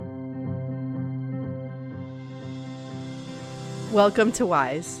Welcome to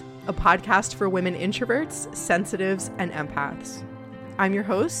Wise, a podcast for women introverts, sensitives, and empaths. I'm your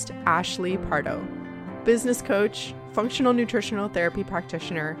host, Ashley Pardo, business coach, functional nutritional therapy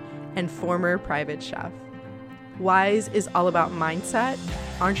practitioner, and former private chef. Wise is all about mindset,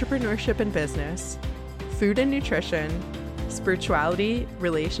 entrepreneurship and business, food and nutrition, spirituality,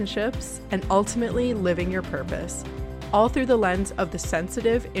 relationships, and ultimately living your purpose, all through the lens of the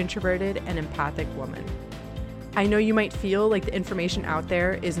sensitive, introverted, and empathic woman. I know you might feel like the information out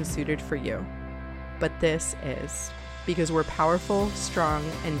there isn't suited for you, but this is, because we're powerful, strong,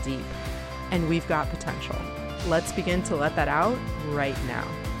 and deep, and we've got potential. Let's begin to let that out right now.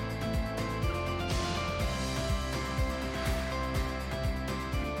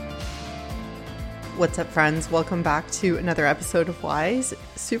 What's up, friends? Welcome back to another episode of Wise.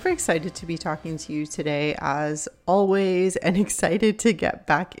 Super excited to be talking to you today, as always, and excited to get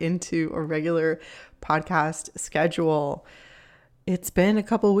back into a regular podcast schedule. It's been a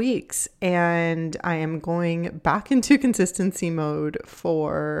couple weeks and I am going back into consistency mode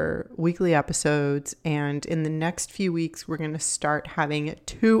for weekly episodes. And in the next few weeks, we're going to start having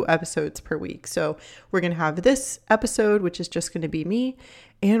 2 episodes per week. So we're going to have this episode, which is just going to be me,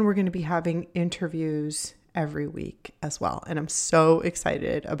 and we're going to be having interviews every week as well. And I'm so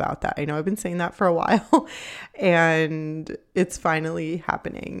excited about that. I know I've been saying that for a while and it's finally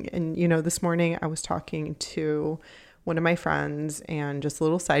happening. And, this morning I was talking to one of my friends, and just a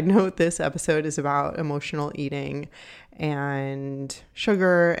little side note, this episode is about emotional eating and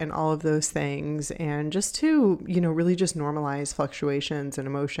sugar and all of those things. And just to, really just normalize fluctuations and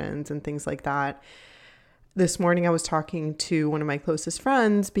emotions and things like that. This morning I was talking to one of my closest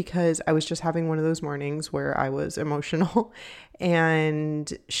friends because I was just having one of those mornings where I was emotional,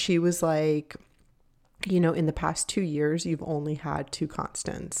 and she was like, in the past 2 years, you've only had 2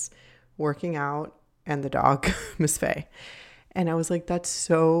 constants: working out and the dog, Miss Faye. And I was like, that's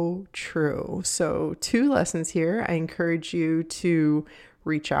so true. So 2 lessons here. I encourage you to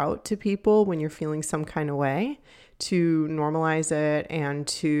reach out to people when you're feeling some kind of way, to normalize it and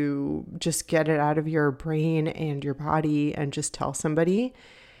to just get it out of your brain and your body and just tell somebody.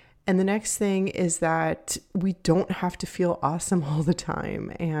 And the next thing is that we don't have to feel awesome all the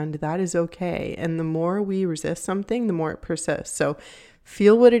time, and that is okay. And the more we resist something, the more it persists. So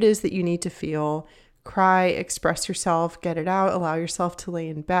feel what it is that you need to feel. Cry, express yourself, get it out, allow yourself to lay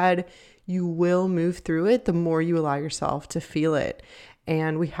in bed. You will move through it the more you allow yourself to feel it.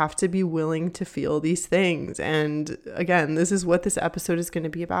 And we have to be willing to feel these things. And again, this is what this episode is going to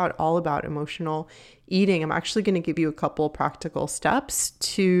be about, all about emotional eating. I'm actually going to give you a couple practical steps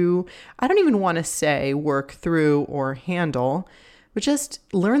to, I don't even want to say work through or handle, but just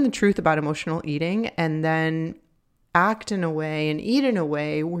learn the truth about emotional eating and then act in a way and eat in a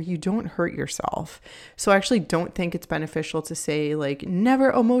way where you don't hurt yourself. So I actually don't think it's beneficial to say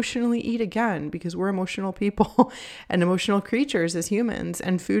never emotionally eat again, because we're emotional people and emotional creatures as humans,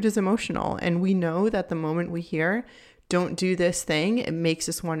 and food is emotional. And we know that the moment we hear, don't do this thing, it makes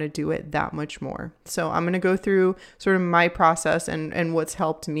us want to do it that much more. So I'm going to go through sort of my process and what's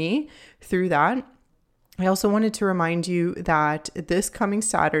helped me through that. I also wanted to remind you that this coming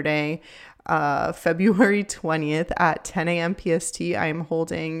Saturday, February 20th at 10 a.m. PST, I am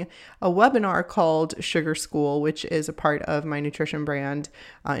holding a webinar called Sugar School, which is a part of my nutrition brand,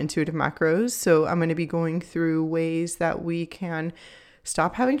 Intuitive Macros. So I'm going to be going through ways that we can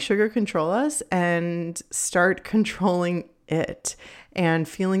stop having sugar control us and start controlling it, and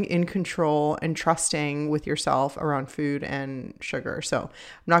feeling in control and trusting with yourself around food and sugar. So I'm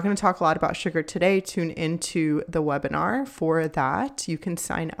not going to talk a lot about sugar today. Tune into the webinar for that. You can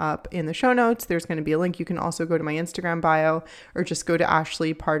sign up in the show notes. There's going to be a link. You can also go to my Instagram bio, or just go to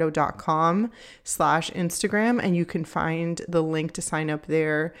ashleypardo.com/Instagram, and you can find the link to sign up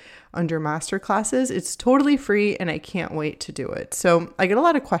there under masterclasses. It's totally free and I can't wait to do it. So I get a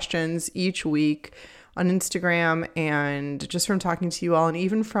lot of questions each week on Instagram, and just from talking to you all, and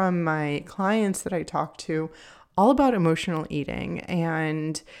even from my clients that I talk to, all about emotional eating.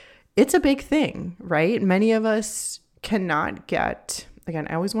 And it's a big thing, right? Many of us cannot get, again,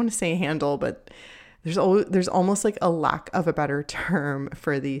 I always want to say handle, but there's almost like a lack of a better term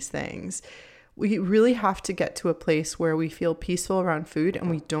for these things. We really have to get to a place where we feel peaceful around food and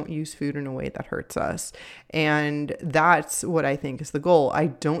we don't use food in a way that hurts us. And that's what I think is the goal. I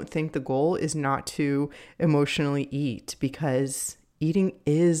don't think the goal is not to emotionally eat, because eating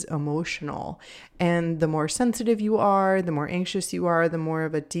is emotional. And the more sensitive you are, the more anxious you are, the more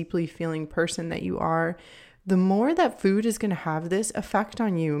of a deeply feeling person that you are, the more that food is going to have this effect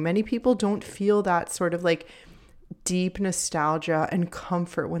on you. Many people don't feel that sort of deep nostalgia and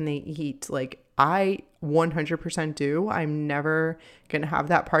comfort when they eat. I 100% do. I'm never going to have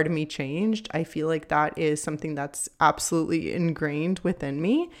that part of me changed. I feel like that is something that's absolutely ingrained within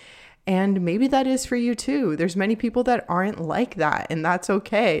me. And maybe that is for you too. There's many people that aren't like that, and that's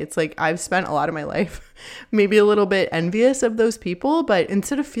okay. It's like I've spent a lot of my life maybe a little bit envious of those people, but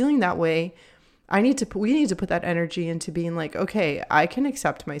instead of feeling that way, we need to put that energy into being like, okay, I can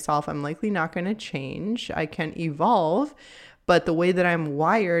accept myself. I'm likely not going to change. I can evolve, but the way that I'm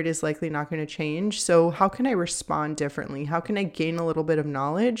wired is likely not going to change. So how can I respond differently? How can I gain a little bit of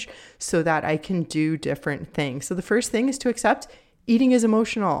knowledge so that I can do different things? So the first thing is to accept eating is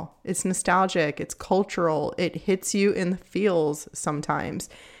emotional. It's nostalgic. It's cultural. It hits you in the feels sometimes.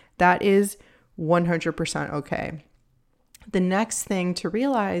 That is 100% okay. The next thing to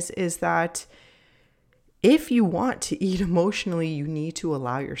realize is that if you want to eat emotionally, you need to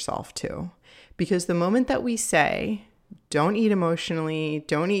allow yourself to. Because the moment that we say, don't eat emotionally,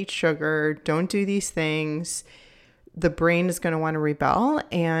 don't eat sugar, don't do these things, the brain is going to want to rebel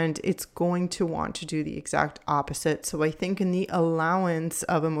and it's going to want to do the exact opposite. So I think in the allowance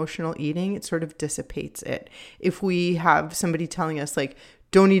of emotional eating, it sort of dissipates it. If we have somebody telling us like,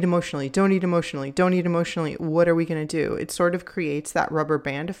 don't eat emotionally, don't eat emotionally, don't eat emotionally, what are we going to do? It sort of creates that rubber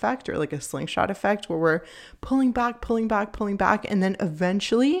band effect or like a slingshot effect where we're pulling back, and then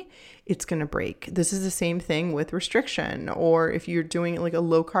eventually it's going to break. This is the same thing with restriction, or if you're doing like a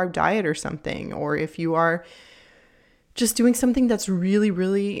low carb diet or something, or if you are just doing something that's really,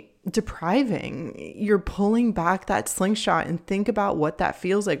 really depriving, you're pulling back that slingshot, and think about what that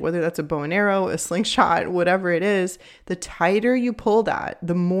feels like, whether that's a bow and arrow, a slingshot, whatever it is. The tighter you pull that,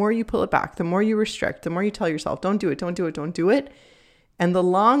 the more you pull it back, the more you restrict, the more you tell yourself, don't do it, don't do it, don't do it. And the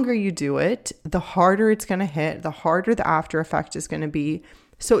longer you do it, the harder it's going to hit, the harder the after effect is going to be.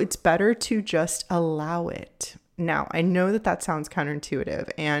 So it's better to just allow it. Now, I know that sounds counterintuitive,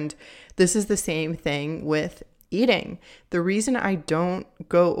 and this is the same thing with eating. The reason I don't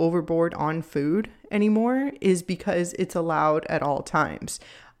go overboard on food anymore is because it's allowed at all times.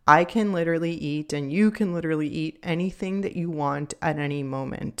 I can literally eat, and you can literally eat anything that you want at any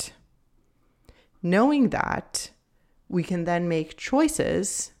moment. Knowing that, we can then make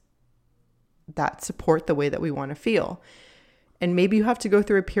choices that support the way that we want to feel. And maybe you have to go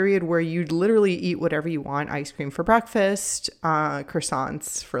through a period where you literally eat whatever you want: ice cream for breakfast,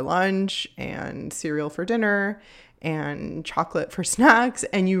 croissants for lunch, and cereal for dinner, and chocolate for snacks.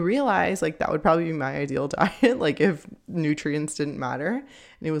 And you realize like that would probably be my ideal diet, like if nutrients didn't matter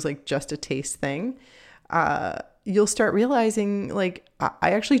and it was like just a taste thing. You'll start realizing like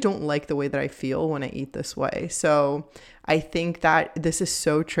I actually don't like the way that I feel when I eat this way. So I think that this is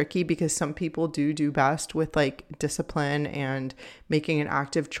so tricky because some people do best with like discipline and making an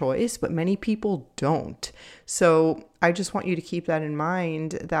active choice, but many people don't. So I just want you to keep that in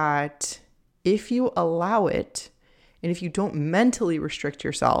mind, that if you allow it and if you don't mentally restrict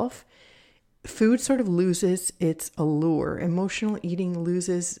yourself, food sort of loses its allure. Emotional eating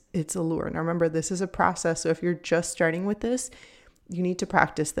loses its allure. Now remember, this is a process. So if you're just starting with this, you need to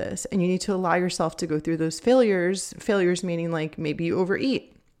practice this, and you need to allow yourself to go through those failures meaning like maybe you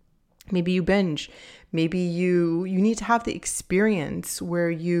overeat, maybe you binge, maybe you need to have the experience where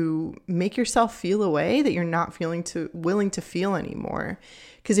you make yourself feel a way that you're not willing to feel anymore.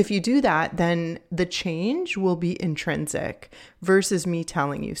 Because if you do that, then the change will be intrinsic versus me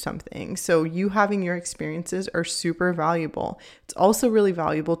telling you something. So you having your experiences are super valuable. It's also really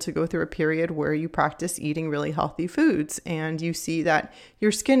valuable to go through a period where you practice eating really healthy foods and you see that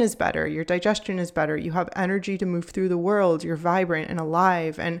your skin is better, your digestion is better, you have energy to move through the world, you're vibrant and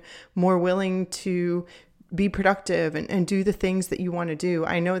alive and more willing to be productive and do the things that you want to do.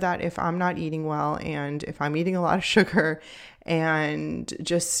 I know that if I'm not eating well and if I'm eating a lot of sugar and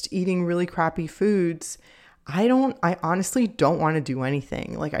just eating really crappy foods, I honestly don't want to do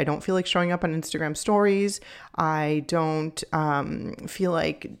anything. Like I don't feel like showing up on Instagram stories. I don't feel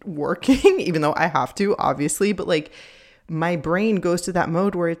like working, even though I have to, obviously, but like my brain goes to that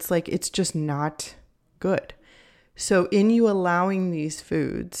mode where it's like, it's just not good. So in you allowing these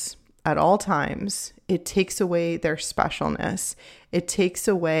foods at all times, it takes away their specialness. It takes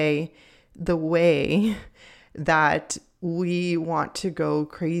away the way that we want to go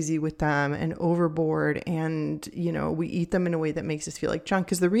crazy with them and overboard, and we eat them in a way that makes us feel like junk.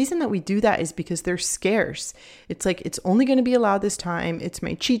 Because the reason that we do that is because they're scarce. It's like, it's only going to be allowed this time. It's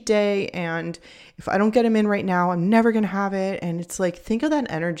my cheat day, and if I don't get them in right now, I'm never going to have it. And it's like, think of that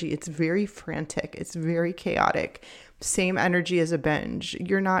energy. It's very frantic. It's very chaotic. Same energy as a binge.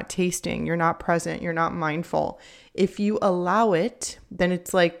 You're not tasting, you're not present, you're not mindful. If you allow it, then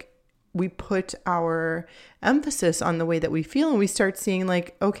it's like we put our emphasis on the way that we feel, and we start seeing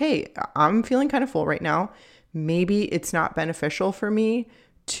like, okay, I'm feeling kind of full right now. Maybe it's not beneficial for me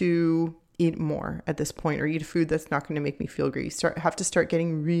to eat more at this point, or eat a food that's not going to make me feel great. Have to start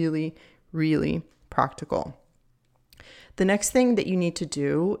getting really, really practical. The next thing that you need to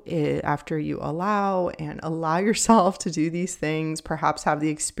do is, after you allow yourself to do these things, perhaps have the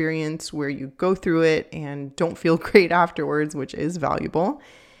experience where you go through it and don't feel great afterwards, which is valuable,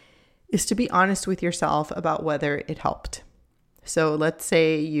 is to be honest with yourself about whether it helped. So let's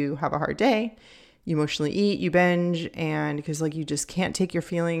say you have a hard day, you emotionally eat, you binge, and because like you just can't take your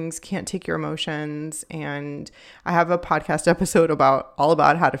feelings, can't take your emotions. And I have a podcast episode all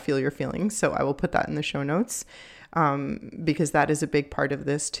about how to feel your feelings. So I will put that in the show notes, because that is a big part of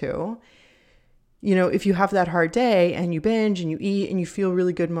this too. You know, if you have that hard day and you binge and you eat and you feel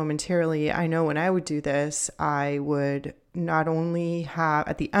really good momentarily, I know when I would do this, I would not only have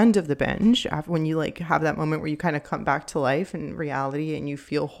at the end of the binge, when you like have that moment where you kind of come back to life and reality and you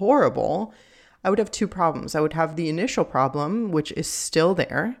feel horrible, I would have two problems. I would have the initial problem, which is still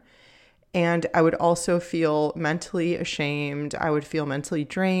there. And I would also feel mentally ashamed. I would feel mentally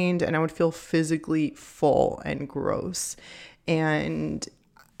drained, and I would feel physically full and gross. And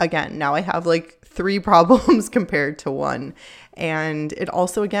again, now I have like 3 problems compared to 1. And it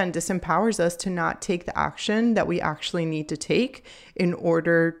also, again, disempowers us to not take the action that we actually need to take in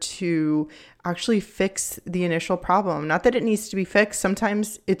order to actually fix the initial problem. Not that it needs to be fixed.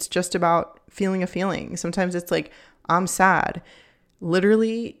 Sometimes it's just about feeling a feeling. Sometimes it's like, I'm sad.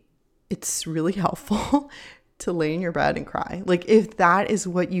 Literally, it's really helpful to lay in your bed and cry. Like if that is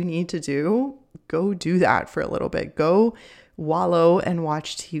what you need to do, go do that for a little bit. Go wallow and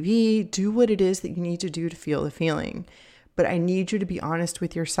watch TV. Do what it is that you need to do to feel the feeling. But I need you to be honest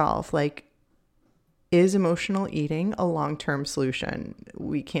with yourself. Like, is emotional eating a long-term solution?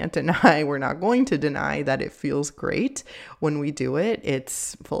 We can't deny, we're not going to deny that it feels great when we do it.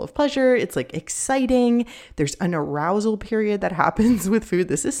 It's full of pleasure. It's like exciting. There's an arousal period that happens with food.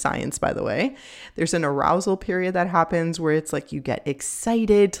 This is science, by the way. There's an arousal period that happens where it's like you get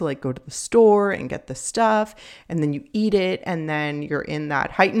excited to like go to the store and get the stuff, and then you eat it, and then you're in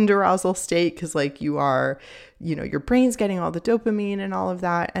that heightened arousal state because like you are, you know, your brain's getting all the dopamine and all of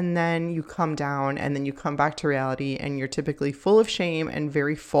that. And then you come down and then you come back to reality and you're typically full of shame and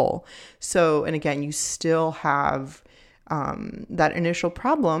very full. So, and again, you still have that initial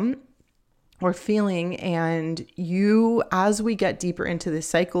problem or feeling. And you, as we get deeper into this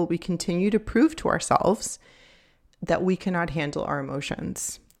cycle, we continue to prove to ourselves that we cannot handle our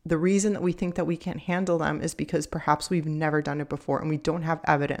emotions. The reason that we think that we can't handle them is because perhaps we've never done it before and we don't have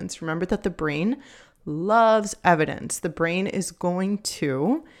evidence. Remember that the brain loves evidence. The brain is going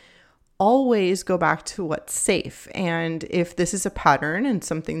to always go back to what's safe. And if this is a pattern and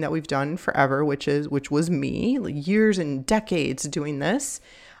something that we've done forever, which was me, like years and decades doing this,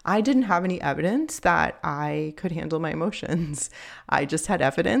 I didn't have any evidence that I could handle my emotions. I just had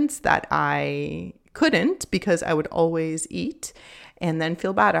evidence that I couldn't because I would always eat and then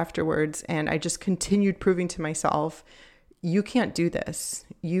feel bad afterwards. And I just continued proving to myself, you can't do this.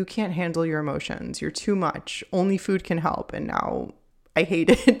 You can't handle your emotions. You're too much. Only food can help. And now I hate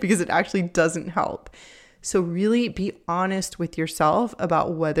it because it actually doesn't help. So really be honest with yourself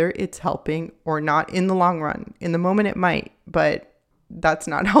about whether it's helping or not in the long run. In the moment it might, but that's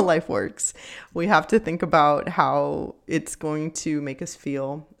not how life works. We have to think about how it's going to make us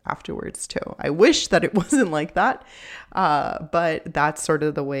feel afterwards too. I wish that it wasn't like that, but that's sort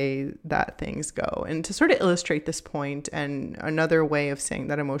of the way that things go. And to sort of illustrate this point, and another way of saying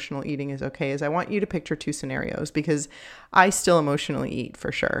that emotional eating is okay, is I want you to picture 2 scenarios, because I still emotionally eat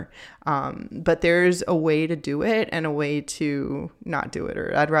for sure. But there's a way to do it and a way to not do it,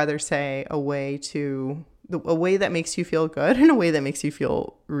 or I'd rather say a way that makes you feel good and a way that makes you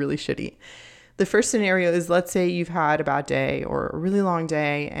feel really shitty. The first scenario is, let's say you've had a bad day or a really long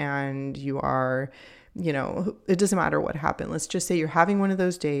day and you are, you know, it doesn't matter what happened. Let's just say you're having one of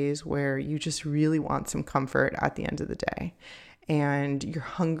those days where you just really want some comfort at the end of the day and you're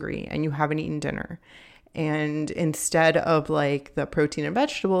hungry and you haven't eaten dinner. And instead of like the protein and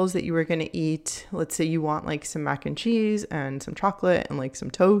vegetables that you were going to eat, let's say you want like some mac and cheese and some chocolate and like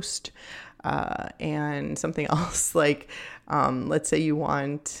some toast, and something else like, let's say you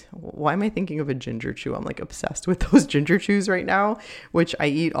want, why am I thinking of a ginger chew? I'm like obsessed with those ginger chews right now, which I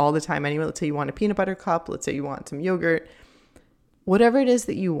eat all the time anyway. Let's say you want a peanut butter cup. Let's say you want some yogurt. Whatever it is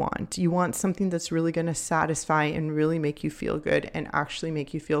that you want something that's really going to satisfy and really make you feel good and actually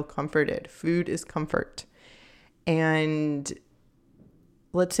make you feel comforted. Food is comfort. And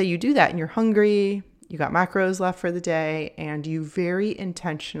let's say you do that and you're hungry, you got macros left for the day, and you very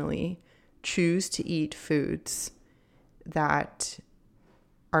intentionally choose to eat foods that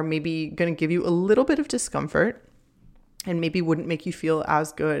are maybe going to give you a little bit of discomfort and maybe wouldn't make you feel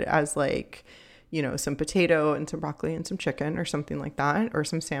as good as like, some potato and some broccoli and some chicken or something like that, or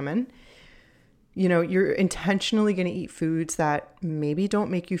some salmon. You're intentionally going to eat foods that maybe don't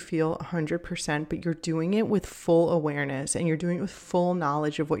make you feel 100%, but you're doing it with full awareness and you're doing it with full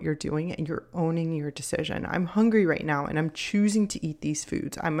knowledge of what you're doing and you're owning your decision. I'm hungry right now and I'm choosing to eat these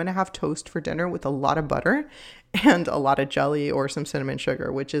foods. I'm going to have toast for dinner with a lot of butter and a lot of jelly or some cinnamon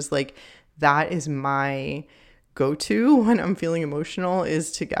sugar, which is like, that is my go-to when I'm feeling emotional,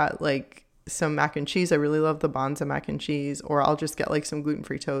 is to get like some mac and cheese. I really love the Banza mac and cheese, or I'll just get like some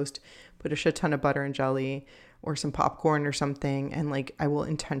gluten-free toast, put a shit ton of butter and jelly or some popcorn or something. And like, I will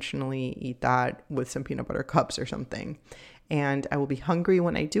intentionally eat that with some peanut butter cups or something. And I will be hungry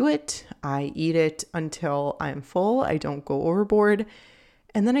when I do it. I eat it until I'm full. I don't go overboard.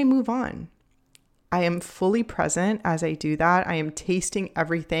 And then I move on. I am fully present as I do that. I am tasting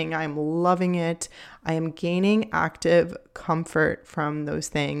everything. I'm loving it. I am gaining active comfort from those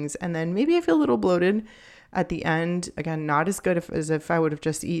things. And then maybe I feel a little bloated at the end. Again, not as good as if I would have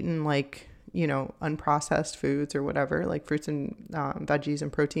just eaten like, unprocessed foods or whatever, like fruits and veggies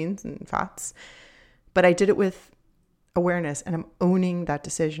and proteins and fats. But I did it with awareness and I'm owning that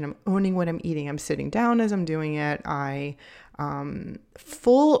decision. I'm owning what I'm eating. I'm sitting down as I'm doing it. I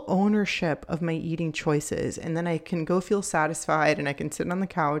full ownership of my eating choices. And then I can go feel satisfied and I can sit on the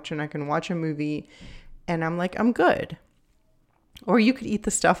couch and I can watch a movie and I'm like, I'm good. Or you could eat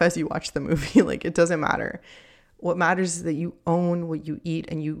the stuff as you watch the movie. Like, it doesn't matter. What matters is that you own what you eat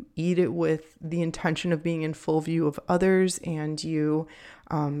and you eat it with the intention of being in full view of others, and you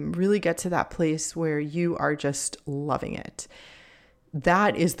really get to that place where you are just loving it.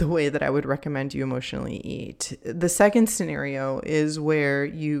 That is the way that I would recommend you emotionally eat. The second scenario is where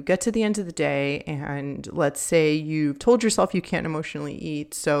you get to the end of the day and let's say you've told yourself you can't emotionally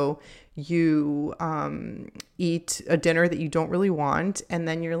eat. So you eat a dinner that you don't really want. And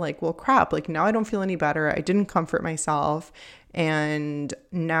then you're like, well, crap, like now I don't feel any better. I didn't comfort myself. And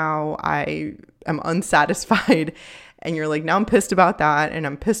now I am unsatisfied. And you're like, now I'm pissed about that. And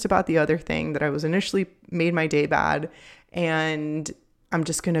I'm pissed about the other thing that I was initially made my day bad. And I'm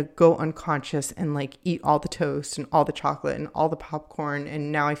just going to go unconscious and like eat all the toast and all the chocolate and all the popcorn.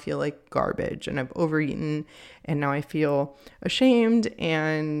 And now I feel like garbage and I've overeaten and now I feel ashamed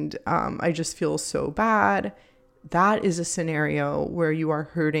and I just feel so bad. That is a scenario where you are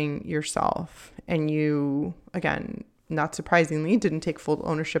hurting yourself and you, again, not surprisingly, didn't take full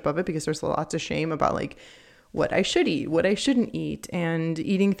ownership of it because there's lots of shame about like what I should eat, what I shouldn't eat. And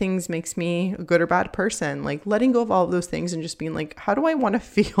eating things makes me a good or bad person. Like letting go of all of those things and just being like, how do I want to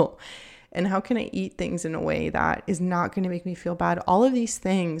feel? And how can I eat things in a way that is not going to make me feel bad? All of these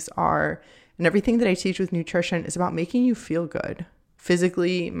things are, and everything that I teach with nutrition is about making you feel good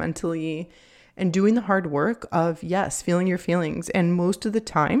physically, mentally, and doing the hard work of, yes, feeling your feelings. And most of the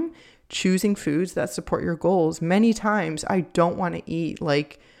time, choosing foods that support your goals. Many times I don't want to eat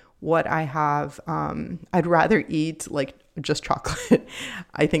like what I have. I'd rather eat like just chocolate.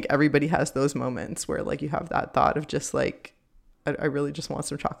 I think everybody has those moments where like you have that thought of just like, I really just want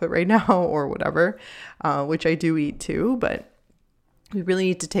some chocolate right now or whatever, which I do eat too. But we really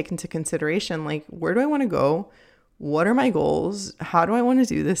need to take into consideration, like, where do I want to go? What are my goals? How do I want to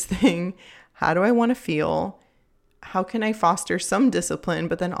do this thing? How do I want to feel? How can I foster some discipline?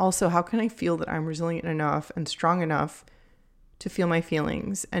 But then also, how can I feel that I'm resilient enough and strong enough to feel my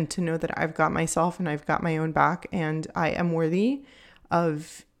feelings and to know that I've got myself and I've got my own back and I am worthy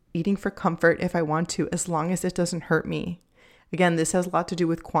of eating for comfort if I want to, as long as it doesn't hurt me. Again, this has a lot to do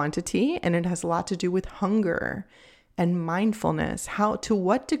with quantity and it has a lot to do with hunger and mindfulness. To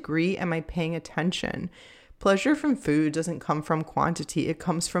what degree am I paying attention? Pleasure from food doesn't come from quantity. It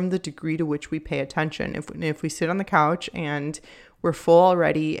comes from the degree to which we pay attention. If we sit on the couch and we're full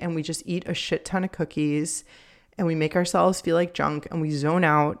already and we just eat a shit ton of cookies and we make ourselves feel like junk and we zone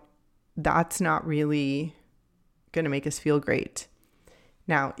out, that's not really going to make us feel great.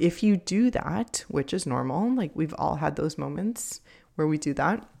 Now, if you do that, which is normal, like we've all had those moments where we do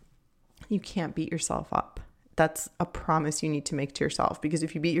that, you can't beat yourself up. That's a promise you need to make to yourself, because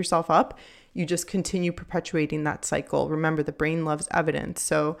if you beat yourself up, you just continue perpetuating that cycle. Remember, the brain loves evidence.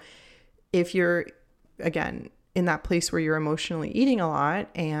 So if you're, again, in that place where you're emotionally eating a lot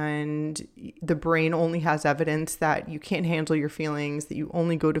and the brain only has evidence that you can't handle your feelings, that you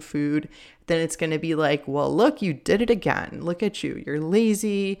only go to food, then it's going to be like, well, look, you did it again. Look at you. You're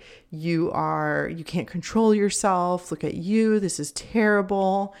lazy. You can't control yourself. Look at you. This is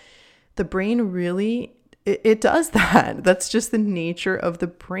terrible. The brain really, it does that. That's just the nature of the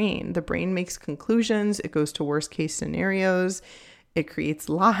brain. The brain makes conclusions. It goes to worst case scenarios. It creates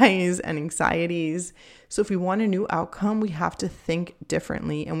lies and anxieties. So if we want a new outcome, we have to think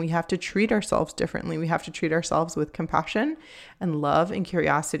differently and we have to treat ourselves differently. We have to treat ourselves with compassion and love and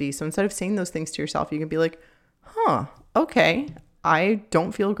curiosity. So instead of saying those things to yourself, you can be like, okay, I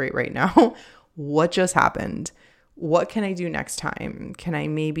don't feel great right now. What just happened? What can I do next time? Can I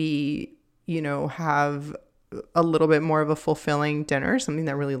maybe, have a little bit more of a fulfilling dinner, something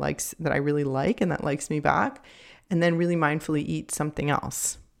that I really like and that likes me back, and then really mindfully eat something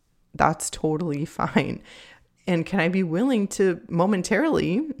else? That's totally fine. And can I be willing to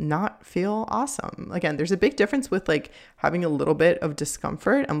momentarily not feel awesome? Again, there's a big difference with like having a little bit of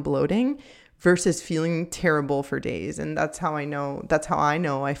discomfort and bloating versus feeling terrible for days. And that's how I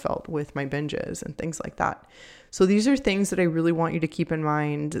know I felt with my binges and things like that. So these are things that I really want you to keep in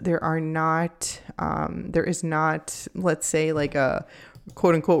mind. There is not, let's say, like a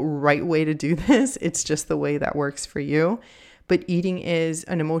quote unquote right way to do this. It's just the way that works for you. But eating is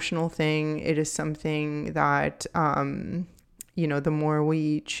an emotional thing. It is something that, the more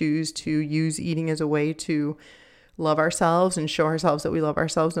we choose to use eating as a way to love ourselves and show ourselves that we love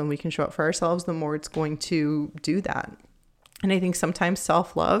ourselves and we can show up for ourselves, the more it's going to do that. And I think sometimes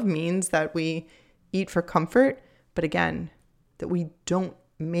self-love means that we eat for comfort, but again, that we don't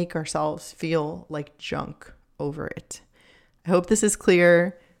make ourselves feel like junk over it. I hope this is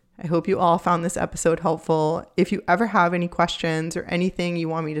clear. I hope you all found this episode helpful. If you ever have any questions or anything you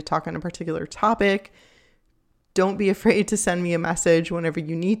want me to talk on a particular topic, don't be afraid to send me a message whenever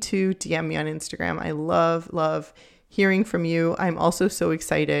you need to. DM me on Instagram. I love hearing from you. I'm also so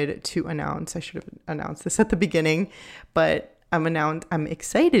excited to announce, I should have announced this at the beginning, but I'm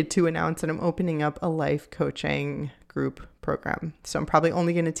excited to announce that I'm opening up a life coaching group program. So I'm probably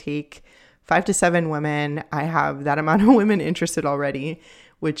only going to take 5 to 7 women. I have that amount of women interested already,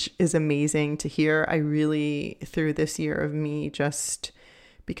 which is amazing to hear. I really, through this year of me just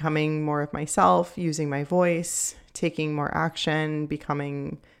becoming more of myself, using my voice, taking more action,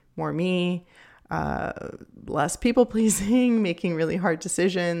 becoming more me, less people pleasing, making really hard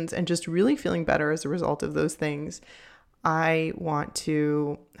decisions, and just really feeling better as a result of those things. I want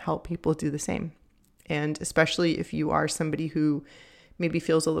to help people do the same. And especially if you are somebody who maybe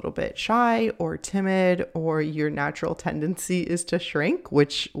feels a little bit shy or timid, or your natural tendency is to shrink,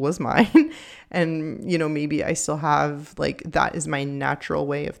 which was mine. And, maybe I still have that is my natural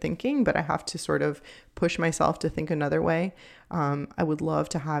way of thinking, but I have to sort of push myself to think another way. I would love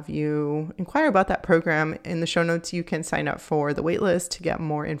to have you inquire about that program. In the show notes, you can sign up for the waitlist to get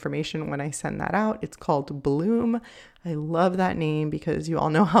more information when I send that out. It's called Bloom. I love that name because you all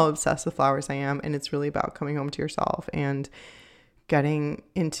know how obsessed with flowers I am. And it's really about coming home to yourself and getting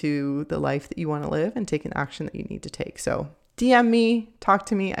into the life that you want to live and taking the action that you need to take. So DM me, talk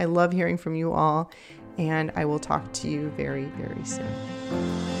to me. I love hearing from you all. And I will talk to you very, very soon.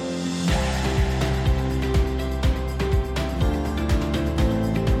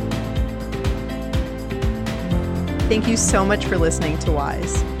 Thank you so much for listening to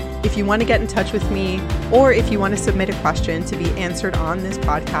Wise. If you want to get in touch with me, or if you want to submit a question to be answered on this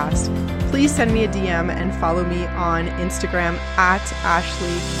podcast, please send me a DM and follow me on Instagram at Ashley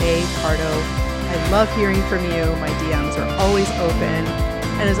K. Pardo. I love hearing from you. My DMs are always open.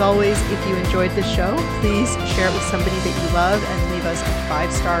 And as always, if you enjoyed this show, please share it with somebody that you love and leave us a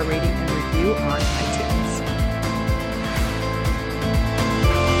 5-star rating and review on iTunes.